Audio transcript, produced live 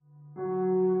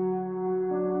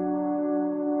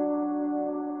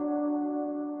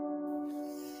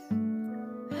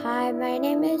Hi, my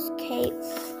name is Kate,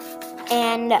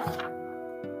 and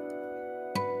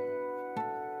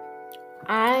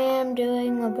I am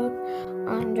doing a book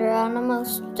on Geronimo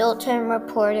Stilton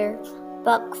Reporter,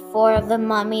 Book 4 of The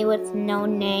Mummy with No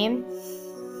Name.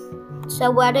 So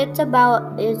what it's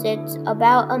about is it's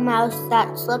about a mouse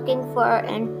that's looking for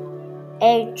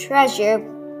a treasure,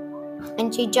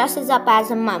 and she dresses up as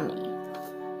a mummy.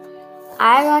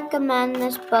 I recommend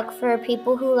this book for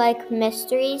people who like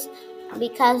mysteries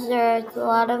because there's a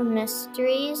lot of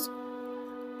mysteries,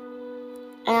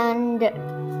 and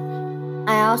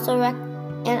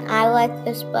I like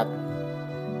this book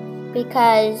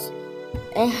because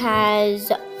it has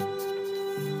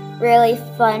really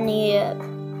funny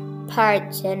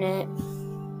parts in it.